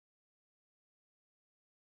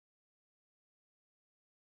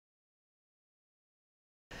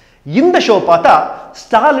இந்த ஷோ பார்த்தா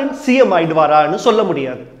ஸ்டாலின் சிஎம் ஆயிடுவாரான்னு சொல்ல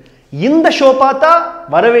முடியாது. இந்த ஷோ பார்த்தா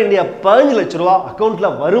வர வேண்டிய 15 லட்ச ரூபா அக்கௌண்ட்ல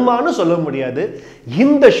வருமானு சொல்ல முடியாது.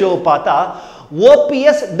 இந்த ஷோ பார்த்தா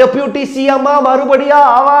ஓபிஎஸ் டெபியூட்டி சிஎம்மா மறுபடியா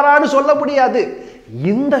ஆவாரான்னு சொல்ல முடியாது.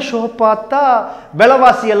 இந்த ஷோ பார்த்தா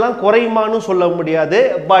விலைவாசி எல்லாம் குறையுமான்னு சொல்ல முடியாது.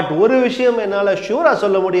 பட் ஒரு விஷயம் என்னால ஷூரா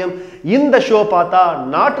சொல்ல முடியும், இந்த ஷோ பார்த்தா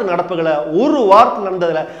நாட்டு நடப்புகளை ஒரு வாரத்தில்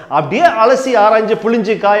நடந்ததுல அப்படியே அலசி ஆராய்ஞ்சு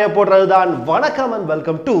புளிஞ்சு காய போடுறதுதான். வணக்கம் அண்ட்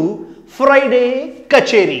வெல்கம் டு ஃப்ரைடே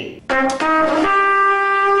கச்சேரி.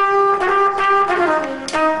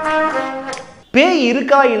 பேய்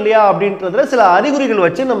இருக்கா இல்லையா அப்படின்றதுல சில அறிகுறிகள்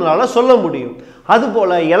வச்சு நம்மளால சொல்ல முடியும்.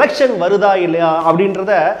 அதுபோல எலெக்ஷன் வருதா இல்லையா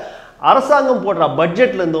அப்படின்றத அரசாங்கம் போடுற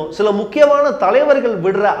பட்ஜெட்ல இருந்தும் சில முக்கியமான தலைவர்கள்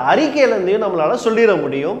விடுற அறிக்கையில இருந்தும் நம்மளால சொல்லிட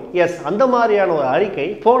முடியும். எஸ், அந்த மாதிரியான ஒரு அறிக்கை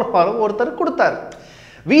போன வாரம் ஒருத்தர் கொடுத்தார்.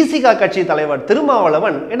 விசிகா கட்சி தலைவர்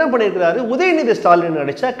திருமாவளவன் என்ன பண்ணியிருக்கிறாரு, உதயநிதி ஸ்டாலின்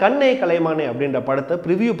நடிச்ச கண்ணே கலைமானே அப்படின்ற படத்தை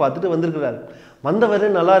ப்ரிவியூ பார்த்துட்டு வந்திருக்கிறாரு. வந்தவர்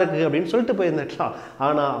நல்லா இருக்கு அப்படின்னு சொல்லிட்டு போயிருந்துட்டான்.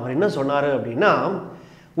 ஆனா அவர் என்ன சொன்னாரு அப்படின்னா,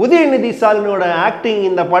 உதயநிதி ஸ்டாலினோட ஆக்டிங்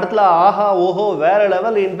இந்த படத்துல ஆஹா ஓஹோ வேற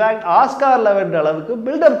லெவல், இன்ஃபேக்ட் ஆஸ்கார் லெவல் அளவுக்கு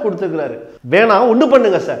பில்டப் கொடுத்துருக்கிறாரு. வேணா ஒண்ணு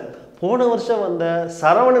பண்ணுங்க சார், போன வருஷம் வந்த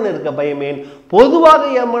சரவணன் இருக்க பயமேன், பொதுவாக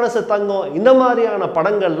என் மனசு தங்கம், இந்த மாதிரியான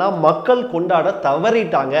படங்கள்லாம் மக்கள் கொண்டாட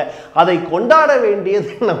தவறிட்டாங்க, அதை கொண்டாட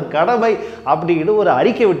வேண்டியது நம் கடமை அப்படின்னு ஒரு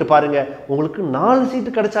அறிக்கை விட்டு பாருங்க. உங்களுக்கு 4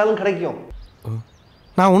 சீட்டு கிடைச்சாலும் கிடைக்கும்.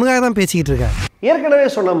 நான் உனக்காக தான் பேசிக்கிட்டு இருக்கேன். ஏற்கனவே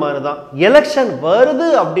சொன்ன மாதிரி தான், எலெக்ஷன் வருது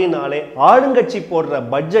அப்படின்னாலே ஆளுங்கட்சி போடுற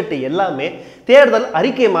பட்ஜெட் எல்லாமே தேர்தல்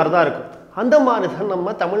அறிக்கை மாதிரி தான் இருக்கும். அந்த மாதிரி தான்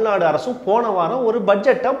நம்ம தமிழ்நாடு அரசும் போன வாரம் ஒரு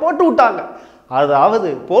பட்ஜெட்டை போட்டு விட்டாங்க. அதாவது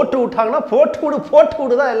போட்டு விட்டாங்கன்னா போட்டு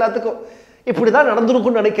விடு தான் எல்லாத்துக்கும். இப்படி தான்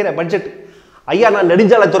நடந்திருக்கும்னு நினைக்கிறேன் பட்ஜெட். ஐயா நான்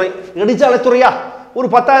நெடுஞ்சாலைத்துறையா ஒரு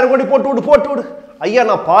 10,000 கோடி போட்டு விடு. ஐயா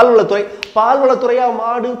நான் பால்வளத்துறையா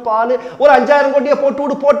மாடு பால் ஒரு 5,000 கோடியை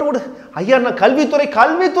போட்டு விடு. ஐயா நான்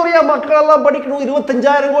கல்வித்துறையா மக்கள் எல்லாம் படிக்கணும்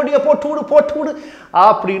 25,000 கோடியை போட்டு விடு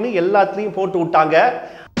அப்படின்னு எல்லாத்துலையும் போட்டு விட்டாங்க.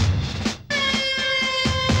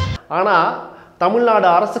 ஆனா தமிழ்நாடு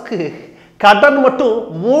அரசுக்கு கடன் மட்டும்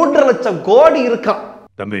 3 லட்சம் கோடி இருக்கான்.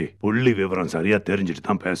 தம்பி, புள்ளி விவரம் சரியா தெரிஞ்சுட்டு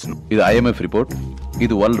தான் பேசணும். இது IMF ரிப்போர்ட்,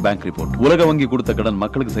 இது வேர்ல்ட் பேங்க் ரிப்போர்ட். உலக வங்கி கொடுத்த கடன்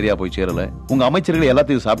மக்களுக்கு சரியா போய் சேரல. உங்க அமைச்சர்கள்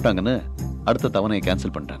எல்லாத்தையும் சாப்பிட்டாங்கன்னு அடுத்த தவணையை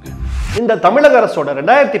கேன்சல் பண்ணிட்டாங்க. இந்த தமிழக அரசோட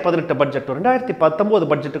 2018 பட்ஜெட் 2019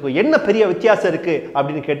 பட்ஜெட்டுக்கும் என்ன பெரிய வித்தியாசம் இருக்கு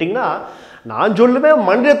அப்படின்னு கேட்டீங்கன்னா, நான் சொல்லுவேன்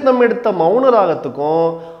மணிரத்னம் எடுத்த மௌனராகத்துக்கும்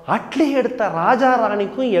அட்லி எடுத்த ராஜா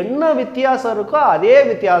ராணிக்கும் என்ன வித்தியாசம் இருக்கோ அதே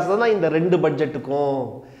வித்தியாசம் தான் இந்த 2 பட்ஜெட்டுக்கும்.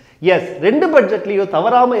 எஸ், 2 பட்ஜெட்லையும்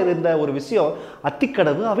தவறாம இருந்த ஒரு விஷயம்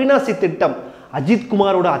அத்திக்கடவு அவிநாசி திட்டம். அஜித்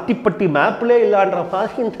குமாரோட அத்திப்பட்டி மேப்லே இல்லான்ற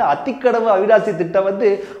மாதிரி இந்த அத்திக்கடவு அவிநாசி திட்டம் வந்து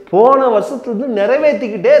போன வருஷத்துலேருந்து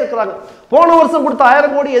நிறைவேற்றிக்கிட்டே இருக்கிறாங்க. போன வருஷம் கொடுத்த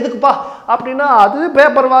 1000 கோடி எதுக்குப்பா அப்படின்னா, அது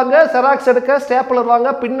பேப்பர் வாங்க, செராக்ஸ் எடுக்க, ஸ்டேப்லர்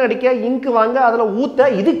வாங்க, பின்னடிக்க, இங்கு வாங்க, அதில் ஊற்ற,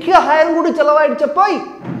 இதுக்கே 1000 கோடி செலவாயிடுச்ச போய்.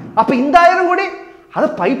 அப்போ இந்த 1000 கோடி அதை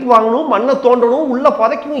பைப் வாங்கணும், மண்ணை தோண்டணும், உள்ள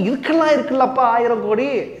புதைக்கணும், இருக்குல்லப்பா 1000 கோடி.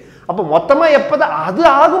 அப்போ மொத்தமாக எப்போதான் அது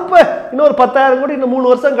ஆகும், இப்போ இன்னொரு 10,000 கோடி இன்னும் 3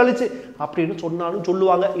 வருஷம் கழிச்சு அப்படின்னு சொன்னாலும்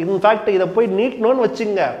சொல்லுவாங்க. இன்ஃபேக்ட் இதை போய் நீட்டணும்னு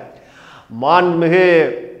வச்சுங்க, மாண்புமிகு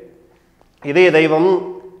இதய தெய்வம்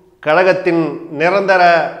கழகத்தின் நிரந்தர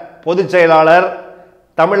பொதுச் செயலாளர்,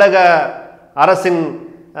 தமிழக அரசின்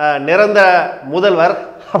நிரந்தர முதல்வர்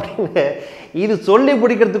அப்படின்னு இது சொல்லி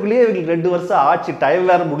பிடிக்கிறதுக்குள்ளேயே இவங்களுக்கு 2 வருஷம் ஆட்சி டைம்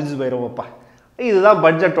வேற முடிஞ்சு போயிடுவோம்ப்பா. இதுதான்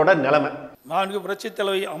பட்ஜெட்டோட நிலைமை. 4 புரட்சித்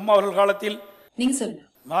தலைவி அம்மா அவர்கள் காலத்தில் நீங்க சொல்லுங்க.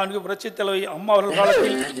 4 புரட்சித் தலைவி அம்மா அவர்கள்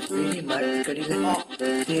காலத்தில்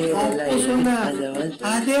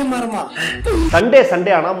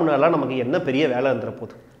சண்டே ஆனா முன்னாலாம் நமக்கு என்ன பெரிய வேலை இருந்துற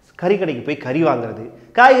போது, கறி கடைக்கு போய் கறி வாங்குறது,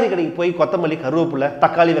 காய்கறி கடைக்கு போய் கொத்தமல்லி கருவேப்பிலை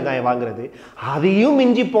தக்காளி வெங்காயம் வாங்குறது, அதையும்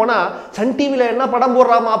மிஞ்சி போனா சன் டிவில என்ன படம்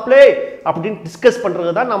போடுறா மாப்ளே அப்படின்னு டிஸ்கஸ்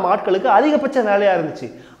பண்றது தான் நம்ம ஆட்களுக்கு அதிகபட்ச வேலையா இருந்துச்சு.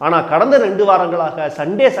 ஆனா கடந்த 2 வாரங்களாக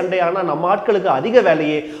சண்டே ஆனா நம்ம ஆட்களுக்கு அதிக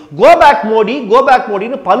வேலையே கோ பேக்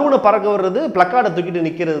மோடின்னு பலூனை பறக்க வர்றது, பிளக்கார்டை தூக்கிட்டு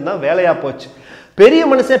நிக்கிறது தான் வேலையா போச்சு. பெரிய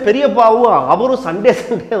மனுஷன் பெரியப்பாவும் அவரும் சண்டே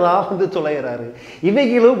தான் வந்து தொலைகிறாரு.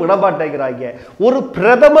 இவைகளும் விடமாட்டேங்கிறாங்க. ஒரு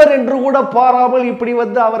பிரதமர் என்று கூட பாராமல் இப்படி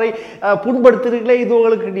வந்து அவரை புண்படுத்துறீங்களே, இது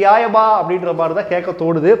உங்களுக்கு நியாயமா அப்படின்ற மாதிரி தான் கேட்க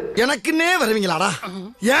தோணுது. எனக்குன்னே வருவீங்களாடா,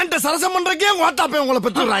 ஏன்ட்ட சரசம் பண்றக்கே வாட்டாப்பே உங்களை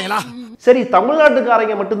பெற்றுறாங்களா? சரி,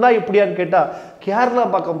 தமிழ்நாட்டுக்காரங்க மட்டும்தான் இப்படியான்னு கேட்டா, கேரளா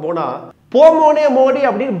பக்கம் போனா போமோனே மோடி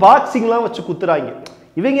அப்படின்னு பாக்ஸிங்லாம் வச்சு குத்துறாங்க.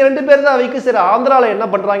 இவங்க 2 பேர் தான் வைக்க. சரி, ஆந்திராவில் என்ன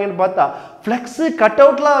பண்றாங்கன்னு பார்த்தா ஃப்ளெக்ஸு கட்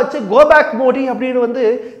அவுட்லாம் வச்சு கோ பேக் மோடி அப்படின்னு வந்து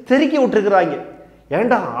தெருக்கி விட்டுருக்குறாங்க.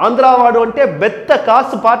 ஏண்டா ஆந்திராவாடு வந்துட்டே பெத்த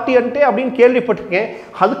காசு பார்ட்டி வந்துட்டே அப்படின்னு கேள்விப்பட்டிருக்கேன்.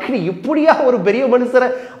 அதுக்கு இப்படியா ஒரு பெரிய மனுஷரை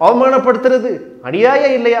அவமானப்படுத்துறது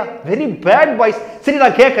அநியாயம் இல்லையா? Very bad boys. சரி,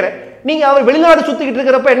 நான் கேட்குறேன், நீங்க அவர் வெளிநாடு சுத்திக்கிட்டு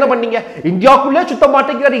இருக்கிறப்ப என்ன பண்ணீங்க? இந்தியாவுக்குள்ளே சுத்த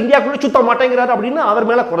மாட்டேங்கிறாரு, இந்தியாவுக்குள்ளே சுத்த மாட்டேங்கிறாரு அப்படின்னு அவர்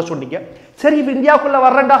மேல குறை சொன்னீங்க. சரி, இப்ப இந்தியாவுக்குள்ள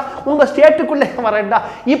வர்றேன்டா, உங்க ஸ்டேட்டுக்குள்ளே வரேன்டா,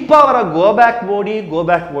 இப்ப அவரை கோபேக்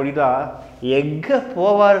மோடி தான் எங்க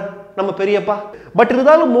போவார் நம்ம பெரியப்பா? பட்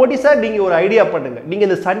இருந்தாலும் மோடி சார், நீங்க ஒரு ஐடியா பண்ணுங்க. நீங்க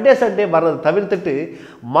இந்த சண்டே வர்றதை தவிர்த்துட்டு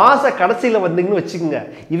மாச கடைசியில வந்தீங்கன்னு வச்சுக்கோங்க,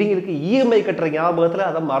 இவங்களுக்கு இஎம்ஐ கட்டுற ஞாபகத்துல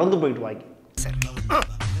அதை மறந்து போயிட்டு வாங்க.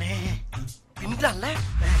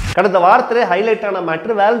 கடந்த வாரத்தில் ஹைலைட் ஆன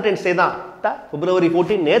மேட்ரு வேலண்டைன்ஸ் டே தான். February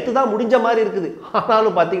 14 நேற்று தான் முடிஞ்ச மாதிரி இருக்குது.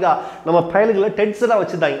 ஆனாலும் பார்த்தீங்கன்னா நம்ம பயல்களை டென்ஷனாக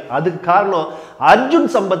வச்சுட்டாங்க. அதுக்கு காரணம் அர்ஜுன்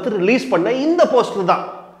சம்பத் ரிலீஸ் பண்ண இந்த போஸ்டர் தான்.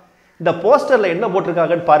 இந்த போஸ்டரில் என்ன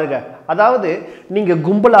போட்டிருக்காங்கன்னு பாருங்க. அதாவது நீங்கள்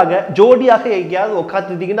கும்பலாக ஜோடியாக எங்கேயாவது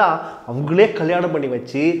உட்காந்துட்டீங்கன்னா அவங்களே கல்யாணம் பண்ணி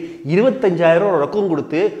வச்சு 25,000 ரொக்கம்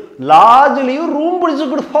கொடுத்து லாட்ஜ்லேயும் ரூம் பிடிச்சி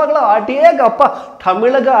கொடுப்பாங்களா? ஆட்டியே அப்பா,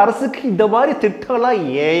 தமிழக அரசுக்கு இந்த மாதிரி திட்டம்லாம்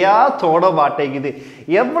ஏயா தோட மாட்டேங்குது.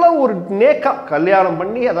 எவ்வளோ ஒரு நேக்கா கல்யாணம்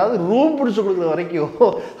பண்ணி அதாவது ரூம் பிடிச்சி கொடுக்குற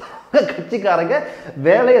வரைக்கும் கட்சிக்காரங்க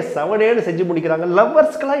வேலையை செவனேன்னு செஞ்சு முடிக்கிறாங்க.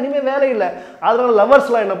 லவ்வர்ஸ்க்கெல்லாம் இனிமேல் வேலை இல்லை. அதனால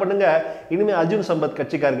லவ்வர்ஸ்லாம் என்ன பண்ணுங்க, இனிமேல் அர்ஜுன் சம்பத்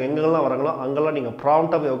கட்சிக்காரங்க எங்கெல்லாம் வராங்களோ அங்கெல்லாம் நீங்கள்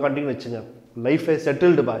ப்ராம்ப்டாக போய் உட்காந்துன்னு வச்சுங்க. லைஃபே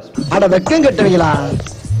செட்டில்டு பாஸ். அட வெக்கம் கட்டுவீங்களா?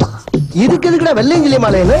 இதுக்கு எதுக்குடா வெள்ளையங்கிலி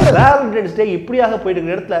மாலைன்னு? வேலண்டைன்ஸ் டே இப்படியாக போயிட்டு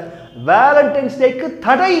இருக்கிற இடத்துல வேலண்டைன்ஸ் டேக்கு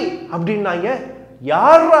தடை அப்படின்னாங்க.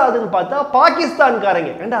 யாரா அதுன்னு பார்த்தா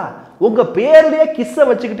பாகிஸ்தான்காரங்க. ஏண்டா உங்க பேர்லயே கிஸ்ஸை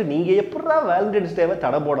வச்சுக்கிட்டு நீங்க எப்படா வேலண்டைன்ஸ் டேவை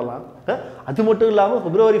தடை போடலாம்? அது மட்டும் இல்லாமல்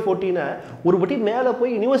February 14 ஒரு பட்டி மேலே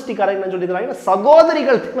போய் யூனிவர்சிட்டிக்காரங்க என்ன சொல்லிக்கிறாங்க,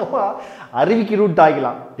 சகோதரிகள் தினமா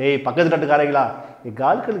அறிவிக்கணும்ட்டாங்களாம். டேய் பக்கத்து நாட்டுக்காரங்களா, எங்கள்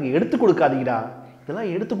ஆட்களுக்கு எடுத்து கொடுக்காதீங்கடா. இதெல்லாம்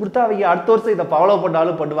எடுத்து கொடுத்தா அவங்க அடுத்த வருஷம் இதை ஃபாலோ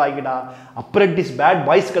பண்ணாலும் பண்ணுவாங்கடா. Apprentice bad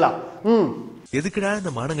பாய்ஸ்களா. எதுக்குடா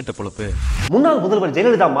இந்த மானங்கட்ட பொழப்பு? முன்னாள் முதல்வர்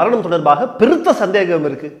ஜெயலலிதா மரணம் தொடர்பாக பெருத்த சந்தேகம்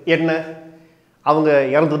இருக்கு. என்ன, அவங்க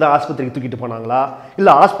இறந்து தான் ஆஸ்பத்திரிக்கு தூக்கிட்டு போனாங்களா,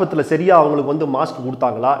 இல்லை ஆஸ்பத்திரியில் சரியாக அவங்களுக்கு வந்து மாஸ்க்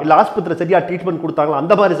கொடுத்தாங்களா, இல்லை ஆஸ்பத்திரியில் சரியாக ட்ரீட்மெண்ட் கொடுத்தாங்களா,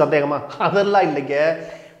 அந்த மாதிரி சந்தேகமா? அதெல்லாம் இல்லைங்க.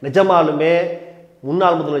 நிஜமாலுமே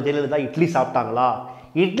முன்னாள் முதல்வர் ஜெயலலிதா இட்லி சாப்பிட்டாங்களா,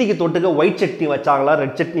 இட்லிக்கு தொட்டுக்க ஒயிட் சட்னி வச்சாங்களா,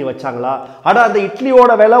 ரெட் சட்னி வச்சாங்களா, ஆனால் அந்த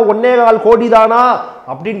இட்லியோட விலை 1.25 கோடி தானா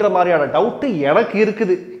அப்படின்ற மாதிரியான டவுட்டு எனக்கு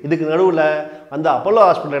இருக்குது. இதுக்கு நடுவில் அந்த அப்போலோ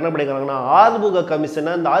ஹாஸ்பிட்டல் என்ன பண்ணிக்கிறாங்கன்னா, ஆறுமுக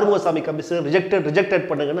கமிஷனை, அந்த ஆறுமுகசாமி கமிஷன் ரிஜெக்டட்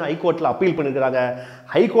பண்ணுங்கன்னு ஹைகோர்ட்டில் அப்பீல் பண்ணியிருக்கிறாங்க.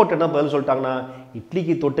 ஹைகோர்ட் என்ன பதில் சொல்லிட்டாங்கன்னா,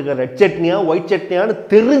 இட்லிக்கு தொட்டுக்க ரெட் சட்னியா ஒயிட் சட்னியான்னு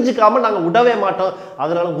தெரிஞ்சுக்காம நாங்கள் விடவே மாட்டோம்,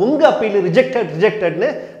 அதனால உங்கள் அப்பீல்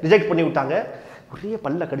ரிஜெக்டட்னு ரிஜெக்ட் பண்ணி விட்டாங்க. ஒரே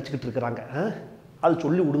பல்ல கடிச்சிக்கிட்டு இருக்கிறாங்க. அது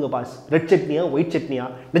சொல்லி விடுங்க பாஸ், ரெட் சட்னியா ஒயிட் சட்னியா?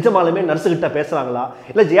 நிஜமாலுமே நர்ஸுக்கிட்ட பேசுகிறாங்களா,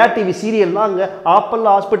 இல்லை ஜெயா டிவி சீரியல்லாம் அங்கே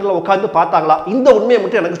ஆப்பல்ல ஹாஸ்பிட்டலில் உட்காந்து பார்த்தாங்களா? இந்த உண்மையை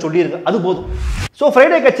மட்டும் எனக்கு சொல்லிடுங்க, அது போதும். ஸோ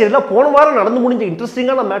ஃப்ரைடே கச்சேரியில் போன வாரம் நடந்து முடிஞ்ச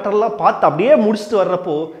இன்ட்ரெஸ்டிங்கான மேட்டர்லாம் பார்த்து அப்படியே முடிச்சுட்டு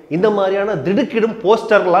வர்றப்போ இந்த மாதிரியான திடுக்கிடும்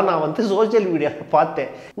போஸ்டர்லாம் நான் வந்து சோசியல் மீடியாவில்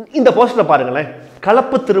பார்த்தேன். இந்த போஸ்டரை பாருங்களேன்,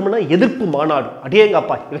 கலப்பு திருமண எதிர்ப்பு மாநாடு.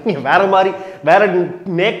 அடேங்கப்பா, இவங்க வேற மாதிரி வேற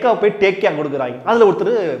மேக்கா போய் டேக்கியாக கொடுக்குறாங்க. அதில்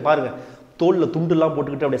ஒருத்தர் பாருங்க, தோளில் துண்டுலாம்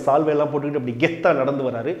போட்டுக்கிட்டு அப்படியே சால்வையெல்லாம் போட்டுக்கிட்டு அப்படி கெத்தாக நடந்து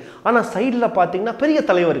வராரு. ஆனால் சைடில் பார்த்தீங்கன்னா பெரிய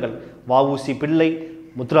தலைவர்கள், வஉசி பிள்ளை,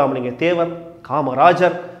 முத்துராமலிங்க தேவர்,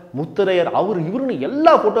 காமராஜர், முத்தரையர், இவருன்னு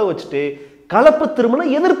எல்லா ஃபோட்டோ வச்சுட்டு கலப்பு திருமண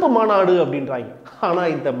எதிர்ப்பு மாநாடு அப்படின்றாங்க. ஆனால்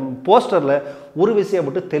இந்த போஸ்டரில் ஒரு விஷயம்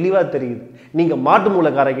மட்டும் தெளிவாக தெரியுது, நீங்கள் மாட்டு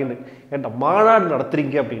மூலக்காரங்கன்னு. என்கிட்ட மாநாடு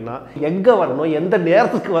நடத்துறீங்க அப்படின்னா எங்கே வரணும், எந்த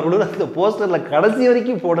நேரத்துக்கு வரணும்னு அந்த போஸ்டரில் கடைசி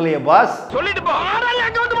வரைக்கும் போடலையே பாஸ்.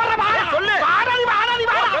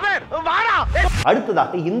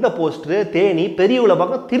 அடுத்ததாக இந்த போஸ்டர் தேனி பெரிய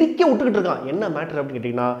உலகம் திரிக்க விட்டுக்கிட்டு இருக்கான். என்ன மேட்டர் அப்படின்னு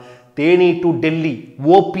கேட்டீங்கன்னா, தேனி டு டெல்லி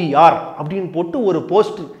OPR அப்படின்னு போட்டு ஒரு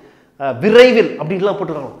போஸ்டர் விரைவில் அப்படின்லாம்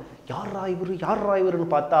போட்டுருக்காங்க. யாரா இவருன்னு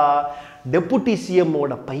பார்த்தா டெபுட்டி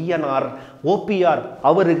சிஎம்மோட பையனார் OPR.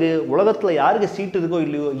 அவருக்கு உலகத்தில் யாருக்கு சீட்டு இருக்கோ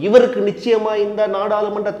இல்லையோ, இவருக்கு நிச்சயமா இந்த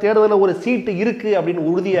நாடாளுமன்ற தேர்தலில் ஒரு சீட்டு இருக்கு அப்படின்னு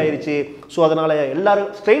உறுதியாயிருச்சு. ஸோ அதனால எல்லாரும்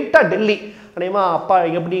ஸ்ட்ரெயிட்டா டெல்லி. அநேகமா அப்பா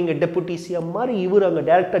எப்படி இங்கே டெபுட்டி சிஎம் மாதிரி இவர் அங்கே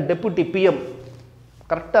டைரக்டர் டெபுட்டி PM.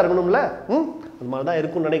 கரெக்டாக இருக்கணும்ல, அந்த மாதிரி தான்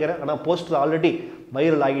இருக்கும்னு நினைக்கிறேன். ஆனால் போஸ்டர் ஆல்ரெடி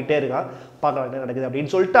வைரல் ஆகிட்டே இருக்கான். பார்க்கலாம் என்ன நடக்குது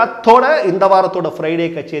அப்படின்னு சொல்லிட்டு அத்தோட இந்த வாரத்தோட ஃப்ரைடே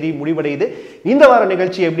கச்சேரி முடிவடையுது. இந்த வார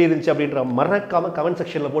நிகழ்ச்சி எப்படி இருந்துச்சு அப்படின்ற மறக்காம கமெண்ட்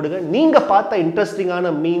செக்ஷனில் போடுங்க. நீங்கள் பார்த்த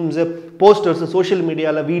இன்ட்ரெஸ்டிங்கான மீம்ஸ், போஸ்டர்ஸ், சோஷியல்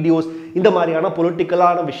மீடியாவில் வீடியோஸ், இந்த மாதிரியான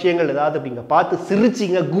பொலிட்டிக்கலான விஷயங்கள் ஏதாவது அப்படிங்க பார்த்து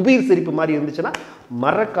சிரிச்சிங்க, குபீர் சிரிப்பு மாதிரி இருந்துச்சுன்னா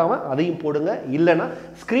மறக்காம அதையும் போடுங்க. இல்லைன்னா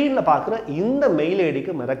ஸ்க்ரீனில் பார்க்குற இந்த மெயில்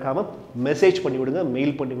ஐடிக்கு மறக்காம மெசேஜ் பண்ணிவிடுங்க,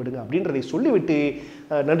 மெயில் பண்ணிவிடுங்க அப்படின்றதை சொல்லிவிட்டு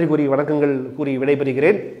நன்றி கூறி வணக்கங்கள் கூறி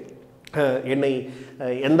விடைபெறுகிறேன். என்னை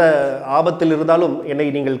எந்த ஆபத்தில் இருந்தாலும் என்னை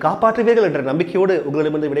நீங்கள் காப்பாற்றுவீர்கள் என்ற நம்பிக்கையோடு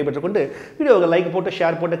உங்களிடமிருந்து விடைபெற்றுக் கொண்டு வீடியோவை லைக் போட்டு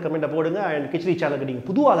ஷேர் போட்டு கமெண்ட்டை போடுங்க. அண்ட் கிச்சடி சேனலுக்கு நீங்கள்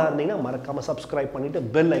புது ஆளாக இருந்தீங்கன்னா மறக்காமல் சப்ஸ்கிரைப் பண்ணிவிட்டு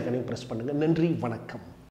பெல் ஐக்கனையும் ப்ரெஸ் பண்ணுங்கள். நன்றி, வணக்கம்.